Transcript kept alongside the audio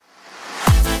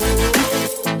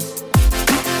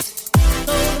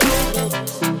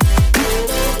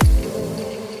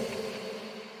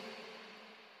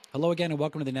Hello again, and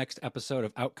welcome to the next episode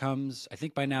of Outcomes. I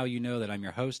think by now you know that I'm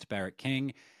your host, Barrett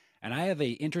King, and I have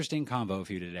an interesting convo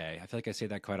for you today. I feel like I say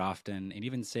that quite often, and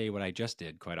even say what I just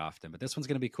did quite often, but this one's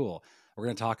going to be cool. We're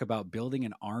going to talk about building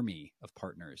an army of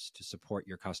partners to support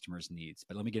your customers' needs.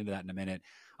 But let me get into that in a minute.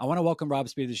 I want to welcome Rob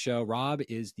Spee to the show. Rob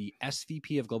is the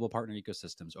SVP of Global Partner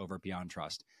Ecosystems over at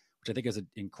BeyondTrust, which I think is an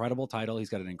incredible title. He's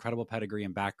got an incredible pedigree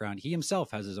and background. He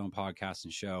himself has his own podcast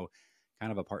and show,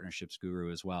 kind of a partnerships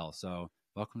guru as well. So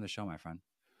welcome to the show, my friend.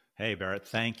 Hey, Barrett.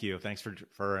 Thank you. Thanks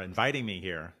for inviting me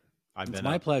here. It's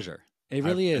my pleasure. It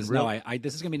really is. No,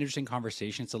 this is going to be an interesting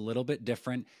conversation. It's a little bit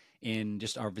different in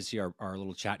just obviously our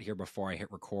little chat here before I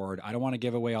hit record. I don't want to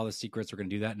give away all the secrets. We're going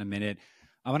to do that in a minute.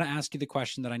 I want to ask you the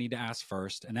question that I need to ask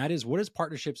first, and that is, what does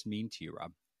partnerships mean to you,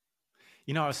 Rob?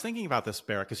 You know, I was thinking about this,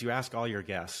 Barrett, because you ask all your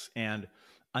guests, and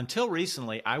until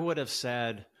recently, I would have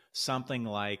said something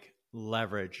like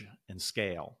leverage and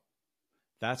scale.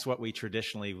 That's what we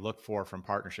traditionally look for from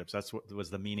partnerships. That's what was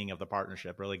the meaning of the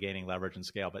partnership, really gaining leverage and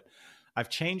scale. But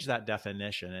I've changed that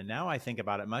definition, and now I think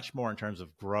about it much more in terms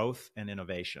of growth and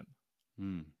innovation.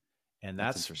 And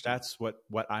that's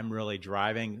what I'm really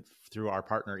driving through our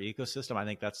partner ecosystem. I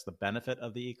think that's the benefit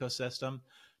of the ecosystem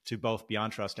to both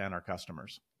BeyondTrust and our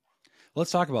customers. Let's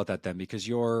talk about that then, because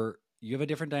you have a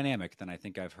different dynamic than I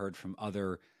think I've heard from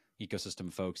other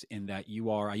ecosystem folks, in that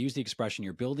I use the expression,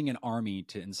 you're building an army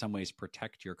to, in some ways,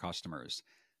 protect your customers.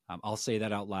 I'll say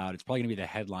that out loud. It's probably going to be the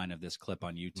headline of this clip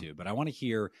on YouTube, but I want to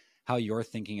hear how you're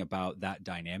thinking about that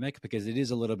dynamic, because it is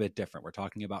a little bit different. We're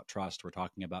talking about trust. We're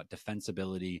talking about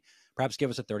defensibility. Perhaps give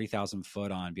us a 30,000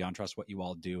 foot on BeyondTrust, what you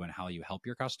all do and how you help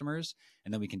your customers.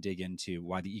 And then we can dig into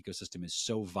why the ecosystem is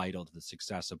so vital to the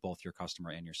success of both your customer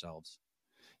and yourselves.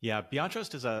 Yeah,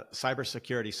 BeyondTrust is a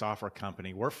cybersecurity software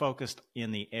company. We're focused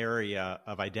in the area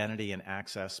of identity and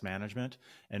access management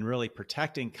and really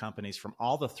protecting companies from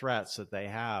all the threats that they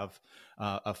have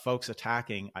of folks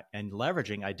attacking and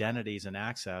leveraging identities and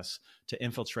access to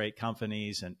infiltrate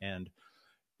companies. And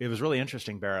it was really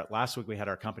interesting, Barrett. Last week we had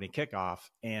our company kickoff,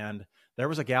 and there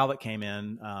was a gal that came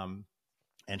in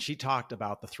and she talked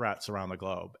about the threats around the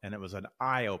globe, and it was an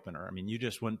eye-opener. I mean, you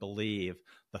just wouldn't believe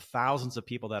the thousands of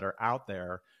people that are out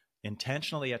there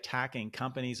intentionally attacking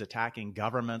companies, attacking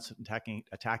governments,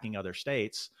 attacking other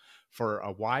states for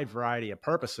a wide variety of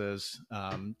purposes,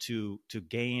 to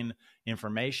gain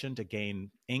information, to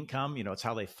gain income. You know, it's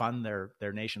how they fund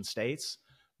their nation states.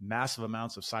 Massive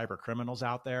amounts of cyber criminals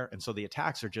out there. And so the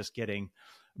attacks are just getting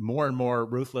more and more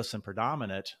ruthless and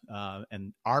predominant.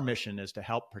 And our mission is to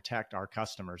help protect our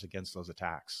customers against those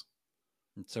attacks.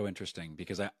 It's so interesting,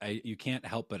 because you can't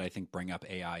help but, I think, bring up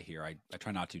AI here. I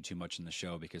try not to too much in the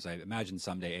show, because I imagine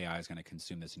someday AI is going to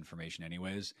consume this information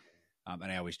anyways.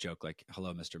 And I always joke, like,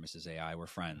 hello, Mr. and Mrs. AI, we're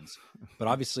friends. But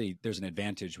obviously there's an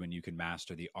advantage when you can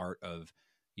master the art of,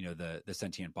 the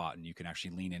sentient bot, and you can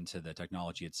actually lean into the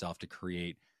technology itself to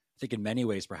create, I think, in many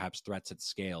ways, perhaps threats at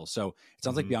scale. So it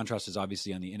sounds like BeyondTrust is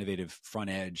obviously on the innovative front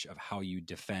edge of how you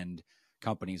defend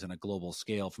companies on a global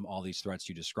scale from all these threats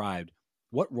you described.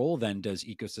 What role then does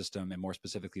ecosystem, and more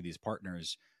specifically these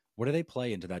partners, what do they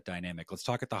play into that dynamic? Let's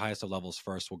talk at the highest of levels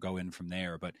first. We'll go in from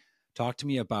there, but talk to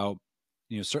me about,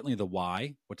 certainly the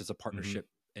why. What does a partnership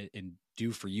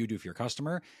do for you, do for your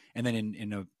customer? And then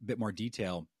in a bit more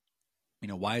detail,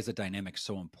 why is the dynamic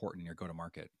so important in your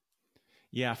go-to-market?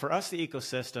 Yeah, for us, the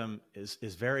ecosystem is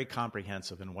very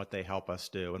comprehensive in what they help us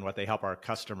do and what they help our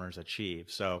customers achieve.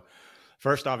 So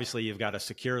first, obviously, you've got to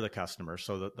secure the customer.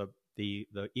 So that the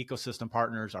ecosystem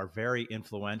partners are very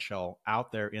influential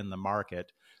out there in the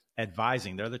market,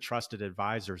 advising. They're the trusted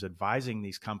advisors, advising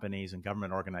these companies and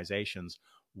government organizations.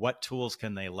 What tools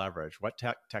can they leverage? What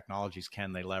technologies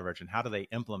can they leverage? And how do they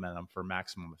implement them for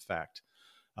maximum effect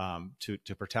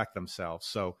to protect themselves?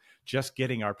 So just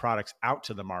getting our products out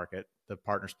to the market, the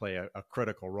partners play a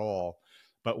critical role.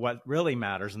 But what really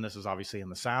matters, and this is obviously in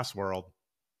the SaaS world,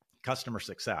 customer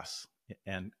success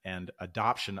and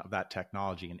adoption of that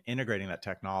technology and integrating that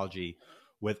technology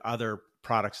with other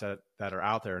products that are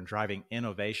out there and driving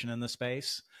innovation in the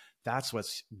space. That's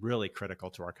what's really critical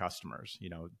to our customers.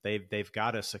 They've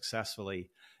got to successfully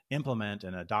implement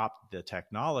and adopt the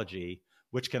technology,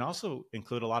 which can also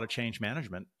include a lot of change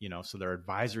management, so there are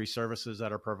advisory services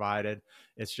that are provided.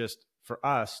 It's just, for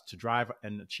us to drive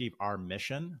and achieve our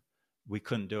mission, we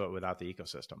couldn't do it without the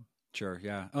ecosystem. Sure.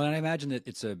 Yeah. Well, and I imagine that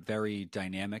it's a very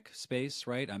dynamic space,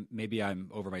 right? Maybe I'm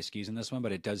over my skis in this one,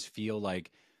 but it does feel like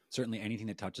certainly anything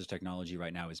that touches technology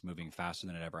right now is moving faster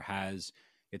than it ever has.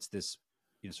 It's this,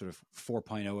 sort of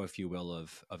 4.0, if you will,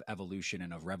 of evolution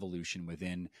and of revolution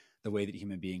within the way that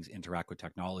human beings interact with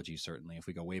technology. Certainly, if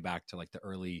we go way back to like the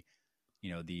early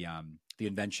the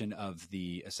invention of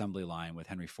the assembly line with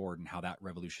Henry Ford and how that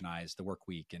revolutionized the work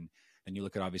week. And then you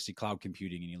look at obviously cloud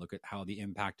computing, and you look at how the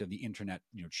impact of the internet,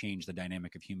 changed the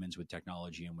dynamic of humans with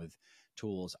technology and with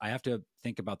tools. I have to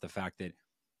think about the fact that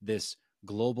this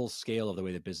global scale of the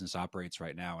way that business operates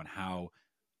right now, and how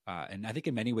and I think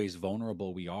in many ways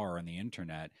vulnerable we are on the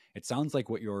internet. It sounds like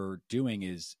what you're doing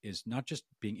is not just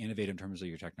being innovative in terms of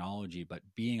your technology, but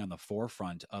being on the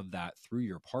forefront of that through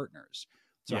your partners.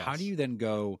 So how do Yes. you then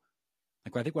go,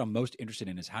 like, I think what I'm most interested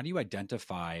in is how do you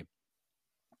identify,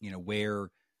 where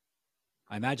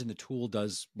I imagine the tool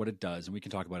does what it does, and we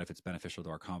can talk about if it's beneficial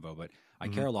to our convo, but I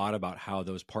Mm-hmm. care a lot about how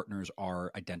those partners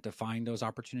are identifying those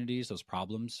opportunities, those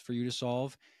problems for you to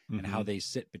solve, and Mm-hmm. how they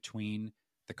sit between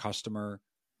the customer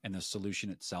and the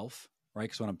solution itself, right?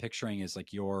 Because what I'm picturing is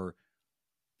like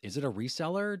is it a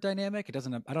reseller dynamic?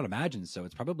 I don't imagine so.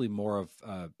 It's probably more of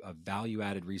a value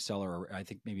added reseller, or I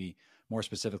think maybe more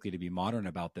specifically, to be modern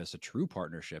about this, a true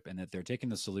partnership, and that they're taking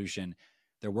the solution,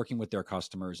 they're working with their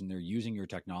customers, and they're using your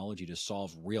technology to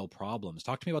solve real problems.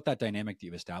 Talk to me about that dynamic that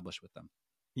you've established with them.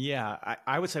 Yeah,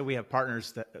 I would say we have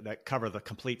partners that cover the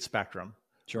complete spectrum,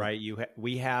 Sure. right?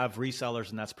 We have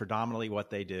resellers, and that's predominantly what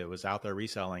they do, is out there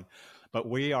reselling. But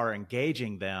we are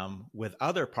engaging them with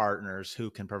other partners who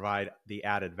can provide the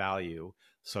added value.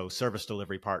 So service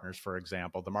delivery partners, for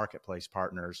example, the marketplace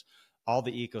partners, all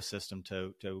the ecosystem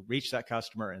to reach that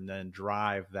customer and then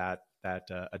drive that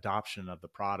adoption of the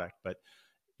product. But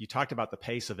you talked about the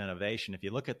pace of innovation. If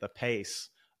you look at the pace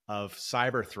of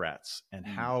cyber threats and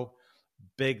how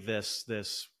big this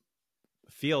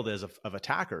field is of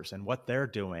attackers and what they're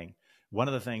doing, one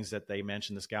of the things that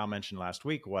this gal mentioned last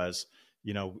week was,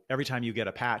 every time you get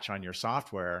a patch on your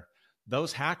software,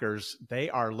 those hackers, they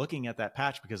are looking at that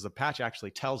patch because the patch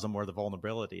actually tells them where the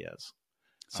vulnerability is.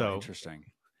 So Interesting.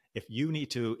 if you need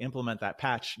to implement that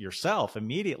patch yourself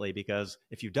immediately, because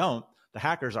if you don't, the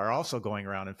hackers are also going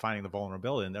around and finding the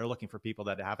vulnerability, and they're looking for people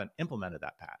that haven't implemented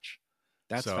that patch.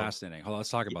 That's fascinating. Hold on, let's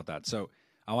talk about that. So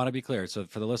I want to be clear. So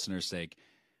for the listeners' sake,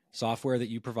 software that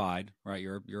you provide, right?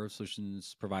 You're a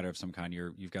solutions provider of some kind.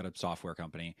 You've got a software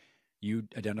company. You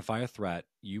identify a threat.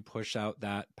 You push out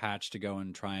that patch to go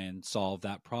and try and solve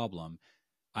that problem.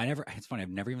 It's funny. I've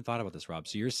never even thought about this, Rob.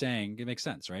 So you're saying it makes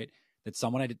sense, right? That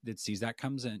someone that sees that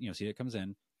comes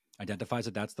in, identifies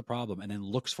that that's the problem, and then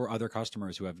looks for other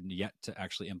customers who have yet to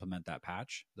actually implement that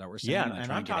patch. Is that what we're saying? Yeah,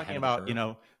 and I'm talking about,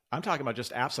 I'm talking about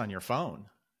just apps on your phone,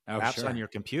 apps sure. on your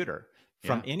computer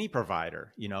from any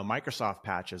provider, Microsoft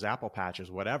patches, Apple patches,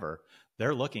 whatever.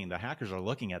 The hackers are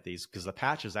looking at these because the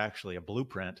patch is actually a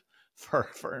blueprint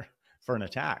for an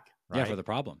attack, right? Yeah, for the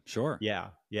problem. Sure. Yeah.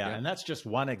 And that's just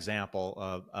one example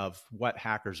of what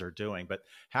hackers are doing. But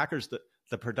hackers,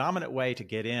 the predominant way to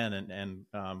get in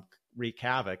and wreak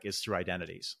havoc is through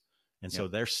identities. And so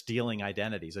they're stealing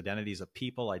identities of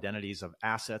people, identities of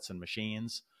assets and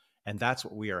machines. And that's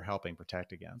what we are helping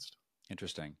protect against.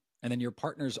 Interesting. And then your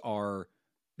partners are,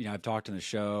 I've talked in the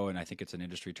show, and I think it's an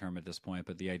industry term at this point,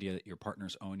 but the idea that your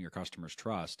partners own your customers'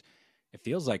 trust, it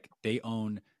feels like they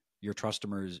own your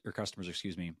customers,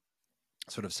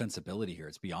 sort of sensibility here.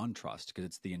 It's beyond trust because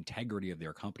it's the integrity of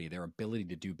their company, their ability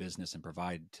to do business and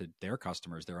provide to their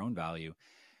customers their own value,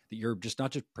 that you're just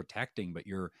not just protecting, but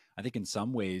you're, I think in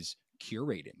some ways,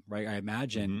 curating, right? I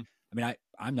imagine,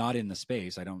 I'm not in the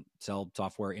space. I don't sell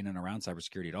software in and around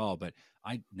cybersecurity at all, but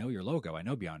I know your logo. I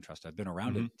know BeyondTrust. I've been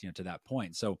around it, to that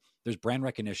point. So there's brand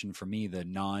recognition for me, the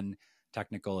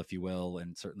non-technical, if you will,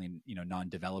 and certainly,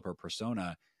 non-developer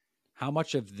persona. How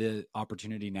much of the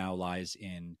opportunity now lies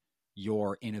in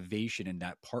your innovation and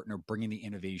that partner bringing the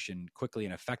innovation quickly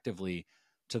and effectively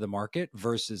to the market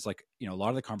versus a lot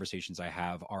of the conversations I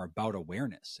have are about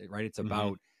awareness, right? It's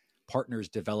about partners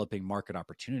developing market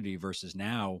opportunity versus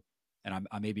now, and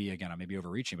I may be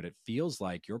overreaching, but it feels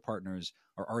like your partners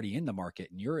are already in the market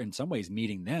and you're in some ways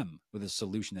meeting them with a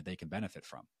solution that they can benefit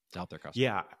from to help their customers.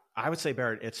 Yeah, I would say,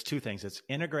 Barrett, it's two things. It's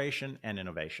integration and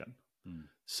innovation.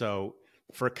 So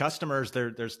for customers,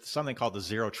 there's something called the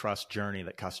zero trust journey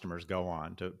that customers go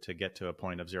on to get to a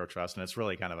point of zero trust. And it's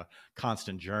really kind of a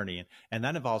constant journey. And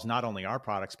that involves not only our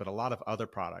products, but a lot of other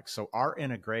products. So our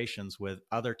integrations with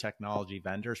other technology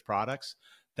vendors' products,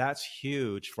 that's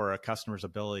huge for a customer's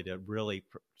ability to really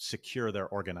secure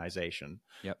their organization.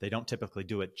 Yep. They don't typically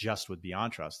do it just with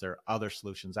BeyondTrust. There are other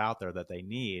solutions out there that they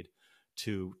need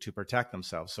to protect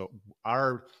themselves. So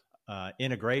our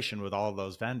integration with all of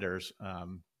those vendors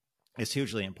is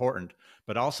hugely important,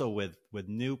 but also with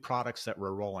new products that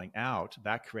we're rolling out,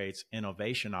 that creates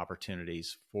innovation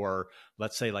opportunities for,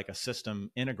 let's say, like a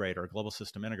system integrator, a global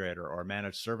system integrator, or a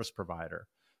managed service provider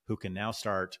who can now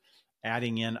start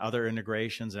adding in other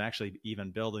integrations and actually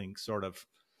even building sort of,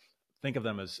 think of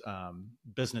them as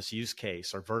business use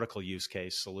case or vertical use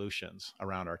case solutions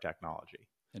around our technology.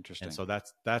 Interesting. And so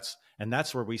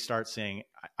that's where we start seeing,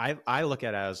 I look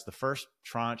at it as the first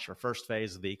tranche or first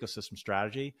phase of the ecosystem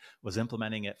strategy was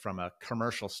implementing it from a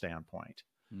commercial standpoint.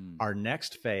 Our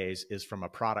next phase is from a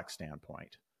product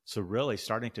standpoint. So really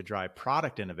starting to drive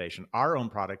product innovation, our own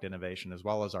product innovation, as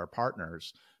well as our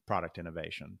partners' product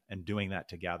innovation, and doing that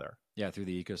together. Yeah, through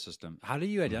the ecosystem. How do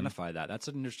you identify that? That's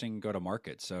an interesting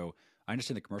go-to-market. So I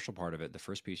understand the commercial part of it, the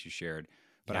first piece you shared,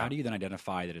 but how do you then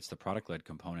identify that it's the product-led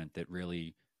component that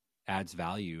really adds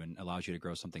value and allows you to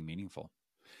grow something meaningful?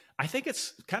 I think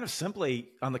it's kind of simply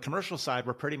on the commercial side,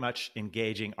 we're pretty much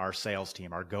engaging our sales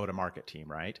team, our go-to-market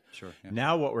team, right? Sure. Yeah.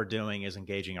 Now what we're doing is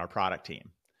engaging our product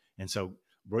team. And so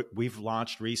we've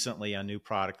launched recently a new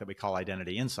product that we call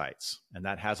Identity Insights, and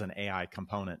that has an AI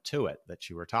component to it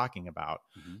that you were talking about.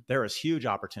 There is huge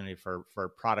opportunity for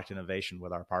product innovation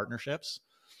with our partnerships.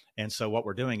 And so what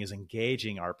we're doing is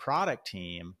engaging our product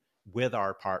team with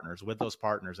our partners, with those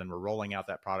partners, and we're rolling out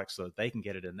that product so that they can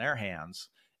get it in their hands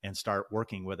and start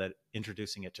working with it,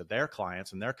 introducing it to their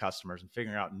clients and their customers, and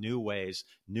figuring out new ways,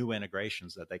 new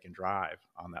integrations that they can drive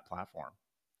on that platform.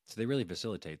 So they really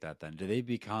facilitate that then. Do they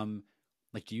become,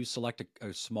 like, do you select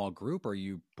a small group, or are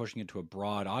you pushing it to a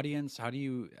broad audience? How do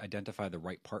you identify the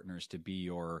right partners to be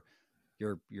your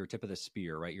tip of the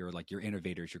spear, right? Your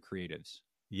innovators, your creatives.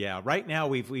 Yeah, right now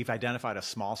we've identified a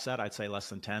small set, I'd say less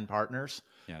than 10 partners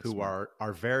who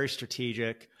are very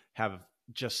strategic, have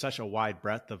just such a wide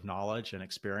breadth of knowledge and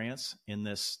experience in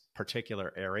this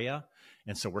particular area.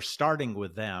 And so we're starting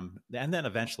with them, and then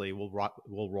eventually we'll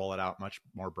roll it out much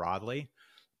more broadly.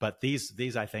 But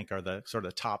these I think are the sort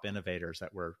of top innovators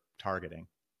that we're targeting.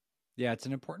 Yeah, it's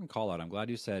an important call out. I'm glad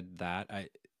you said that.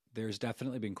 There's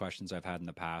definitely been questions I've had in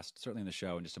the past, certainly in the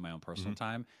show and just in my own personal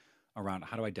time, around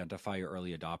how to identify your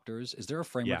early adopters. Is there a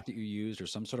framework that you used or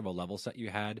some sort of a level set you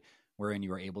had wherein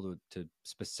you were able to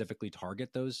specifically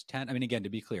target those 10? I mean, again, to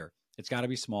be clear, it's got to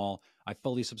be small. I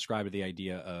fully subscribe to the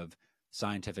idea of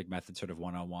scientific method, sort of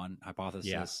 101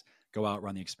 hypothesis, go out,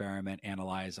 run the experiment,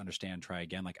 analyze, understand, try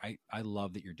again. Like I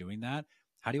love that you're doing that.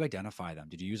 How do you identify them?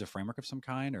 Did you use a framework of some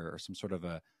kind or some sort of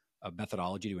a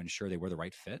methodology to ensure they were the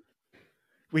right fit?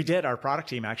 We did. Our product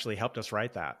team actually helped us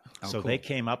write that. So cool. They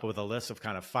came up with a list of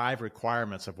kind of 5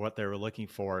 requirements of what they were looking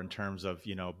for in terms of,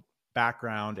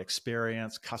 background,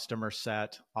 experience, customer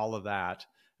set, all of that.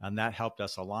 And that helped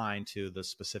us align to the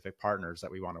specific partners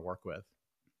that we want to work with.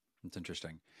 That's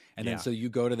interesting. And then so you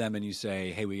go to them and you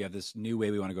say, hey, we have this new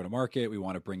way we want to go to market. We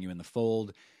want to bring you in the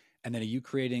fold. And then are you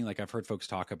creating, like I've heard folks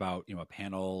talk about, a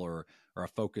panel or a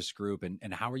focus group,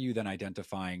 and how are you then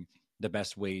identifying the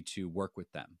best way to work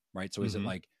with them, right? So is it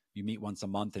like you meet once a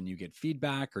month and you get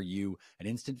feedback? Are you an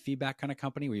instant feedback kind of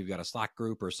company where you've got a Slack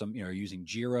group or some, using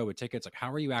Jira with tickets? Like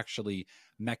how are you actually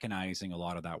mechanizing a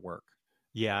lot of that work?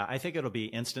 Yeah, I think it'll be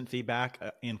instant feedback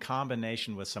in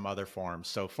combination with some other forms.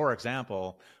 So for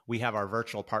example, we have our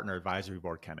virtual partner advisory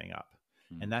board coming up,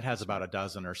 and that has about a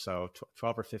dozen or so,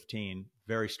 12 or 15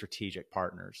 very strategic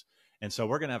partners. And so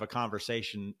we're going to have a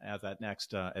conversation at that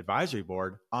next advisory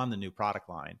board on the new product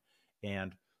line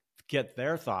and get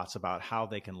their thoughts about how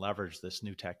they can leverage this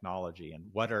new technology and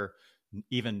what are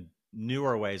even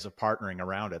newer ways of partnering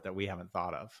around it that we haven't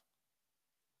thought of.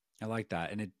 I like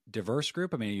that. And a diverse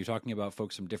group? I mean, are you talking about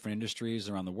folks from different industries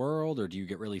around the world, or do you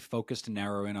get really focused and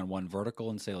narrow in on one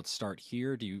vertical and say, let's start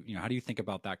here? Do you, how do you think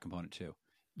about that component too?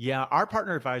 Yeah, our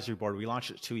partner advisory board, we launched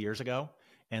it 2 years ago.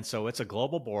 And so it's a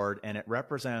global board and it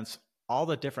represents all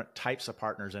the different types of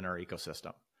partners in our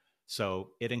ecosystem. So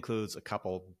it includes a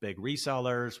couple big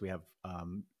resellers. We have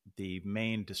the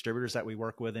main distributors that we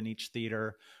work with in each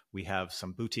theater. We have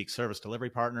some boutique service delivery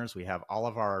partners. We have all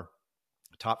of our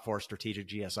top 4 strategic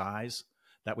GSIs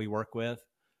that we work with.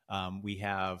 We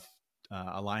have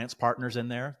alliance partners in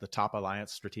there, the top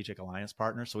strategic alliance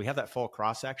partners. So we have that full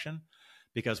cross section,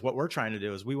 because what we're trying to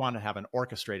do is we want to have an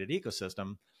orchestrated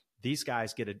ecosystem. These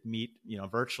guys get to meet,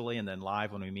 virtually, and then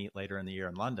live when we meet later in the year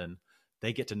in London.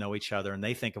 They get to know each other and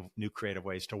they think of new creative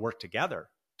ways to work together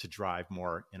to drive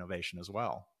more innovation as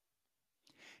well.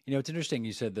 It's interesting.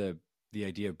 You said the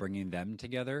idea of bringing them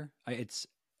together. It's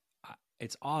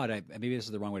odd. Maybe this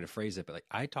is the wrong way to phrase it, but like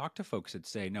I talk to folks that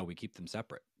say, no, we keep them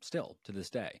separate still to this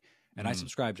day. And I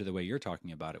subscribe to the way you're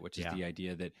talking about it, which is the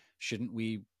idea that shouldn't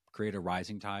we create a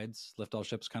rising tides, lift all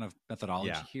ships kind of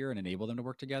methodology here and enable them to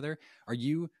work together?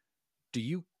 Do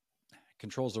you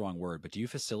control's the wrong word, but do you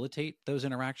facilitate those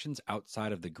interactions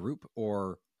outside of the group,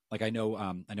 or Like I know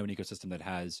an ecosystem that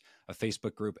has a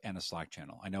Facebook group and a Slack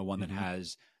channel. I know one that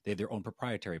they have their own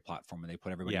proprietary platform, and they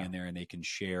put everybody in there, and they can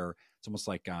share. It's almost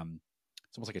like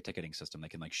a ticketing system. They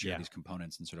can like share these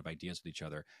components and sort of ideas with each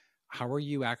other. How are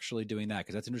you actually doing that?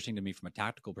 Because that's interesting to me from a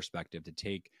tactical perspective, to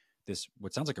take this,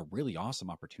 what sounds like a really awesome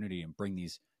opportunity, and bring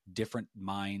these different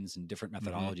minds and different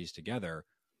methodologies together.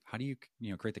 How do you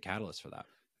create the catalyst for that?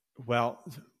 Well,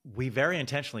 we very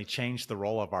intentionally changed the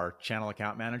role of our channel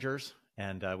account managers,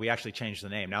 and we actually changed the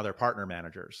name. Now they're partner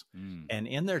managers. And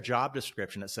in their job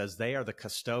description, it says they are the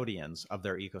custodians of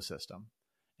their ecosystem.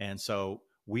 And so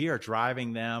we are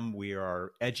driving them, we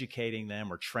are educating them,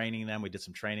 we're training them. We did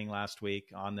some training last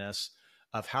week on this,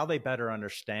 of how they better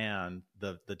understand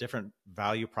the different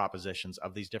value propositions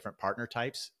of these different partner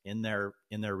types in their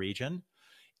region,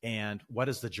 and what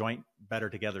is the joint better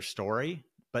together story.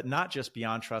 But not just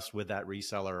BeyondTrust with that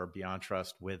reseller or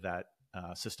BeyondTrust with that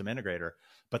system integrator,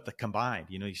 but the combined.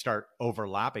 You start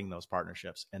overlapping those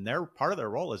partnerships, and part of their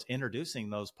role is introducing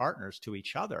those partners to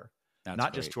each other. That's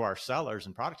not great. Just to our sellers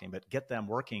and product team, but get them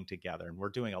working together. And we're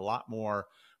doing a lot more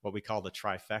what we call the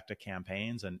trifecta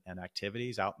campaigns and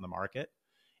activities out in the market.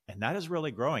 And that is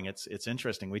really growing. It's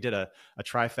interesting. We did a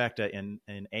trifecta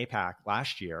in APAC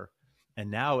last year, and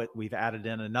now we've added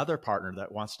in another partner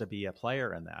that wants to be a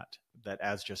player in that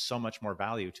adds just so much more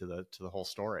value to the whole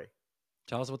story.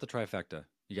 Tell us about the trifecta.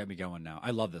 You got me going now. I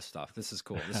love this stuff. This is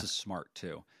cool. This is smart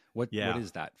too. What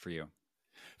is that for you?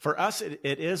 For us, it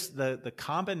is the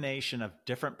combination of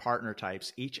different partner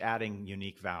types, each adding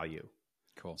unique value.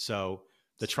 Cool. So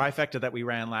the trifecta that we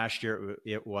ran last year,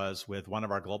 it was with one of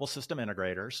our global system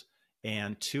integrators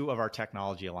and 2 of our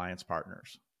technology alliance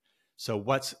partners. So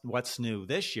what's new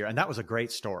this year? And that was a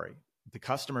great story. The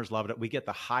customers loved it. We get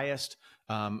the highest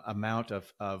amount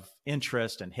of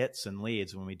interest and hits and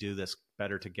leads when we do this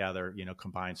better together,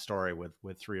 combined story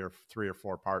with three or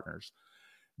four partners.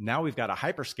 Now we've got a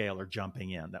hyperscaler jumping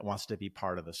in that wants to be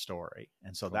part of the story.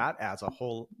 And so that adds a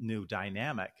whole new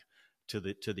dynamic to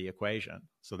the equation.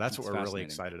 So that's what we're really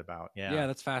excited about. Yeah,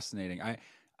 that's fascinating.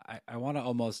 I want to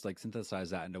almost like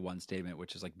synthesize that into one statement,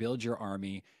 which is like build your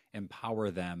army, empower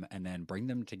them, and then bring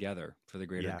them together for the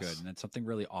greater good. And that's something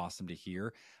really awesome to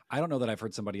hear. I don't know that I've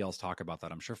heard somebody else talk about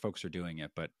that. I'm sure folks are doing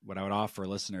it, but what I would offer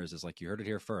listeners is like, you heard it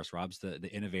here first. Rob's the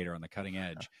innovator on the cutting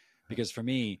edge, because for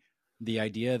me, the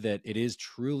idea that it is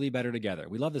truly better together.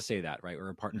 We love to say that, right? We're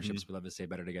in partnerships. We love to say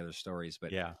better together stories,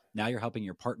 but now you're helping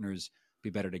your partners be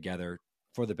better together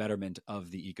for the betterment of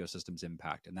the ecosystem's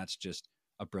impact. And that's just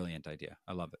a brilliant idea.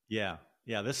 I love it. Yeah.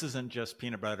 This isn't just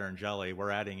peanut butter and jelly. We're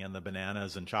adding in the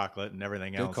bananas and chocolate and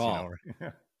everything good else. Call.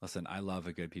 Listen, I love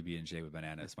a good PB&J with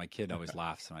bananas. My kid always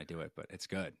laughs when I do it, but it's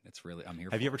good. It's really, I'm here for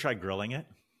it. Have you ever tried grilling it?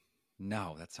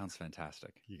 No, that sounds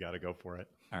fantastic. You got to go for it.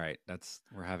 All right.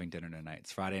 We're having dinner tonight.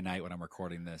 It's Friday night when I'm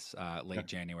recording this, late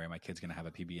January. My kid's going to have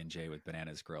a PB&J with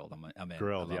bananas grilled. I'm in.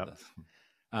 Grilled, yep. This.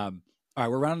 All right,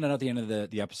 we're rounding out the end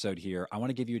of the episode here. I want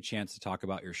to give you a chance to talk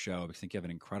about your show, because I think you have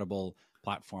an incredible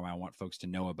platform. I want folks to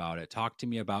know about it. Talk to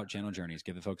me about Channel Journeys.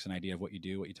 Give the folks an idea of what you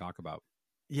do, what you talk about.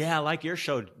 Yeah, like your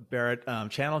show, Barrett.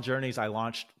 Channel Journeys, I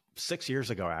launched 6 years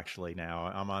ago, actually.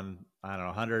 Now I'm on,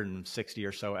 160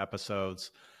 or so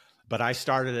episodes. But I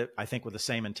started it, I think, with the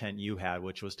same intent you had,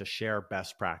 which was to share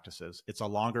best practices. It's a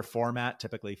longer format,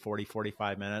 typically 40,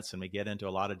 45 minutes, and we get into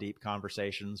a lot of deep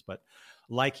conversations. But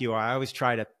like you, I always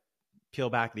try to peel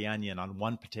back the onion on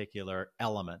one particular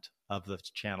element of the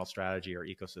channel strategy or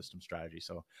ecosystem strategy.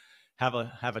 So have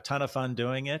a ton of fun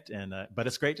doing it. And but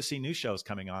it's great to see new shows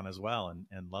coming on as well,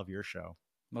 and love your show.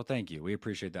 Well, thank you. We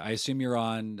appreciate that. I assume you're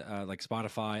on like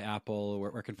Spotify, Apple.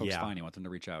 Where can folks find you? Want them to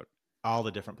reach out? All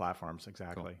the different platforms.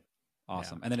 Exactly. Cool.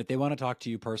 Awesome. Yeah. And then if they want to talk to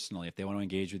you personally, if they want to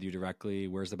engage with you directly,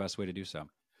 where's the best way to do so?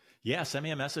 Yeah, send me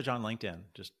a message on LinkedIn.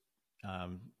 Just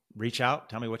reach out.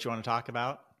 Tell me what you want to talk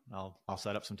about. I'll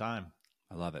set up some time.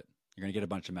 I love it. You're going to get a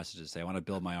bunch of messages. Say, I want to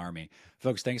build my army.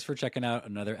 Folks, thanks for checking out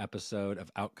another episode of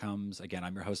Outcomes. Again,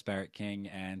 I'm your host, Barrett King,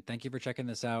 and thank you for checking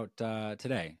this out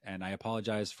today. And I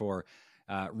apologize for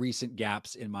recent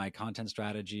gaps in my content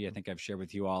strategy. I think I've shared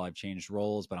with you all, I've changed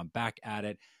roles, but I'm back at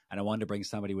it. And I wanted to bring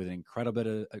somebody with an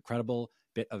incredible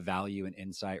bit of value and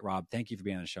insight. Rob, thank you for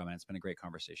being on the show, man. It's been a great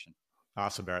conversation.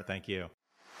 Awesome, Barrett. Thank you.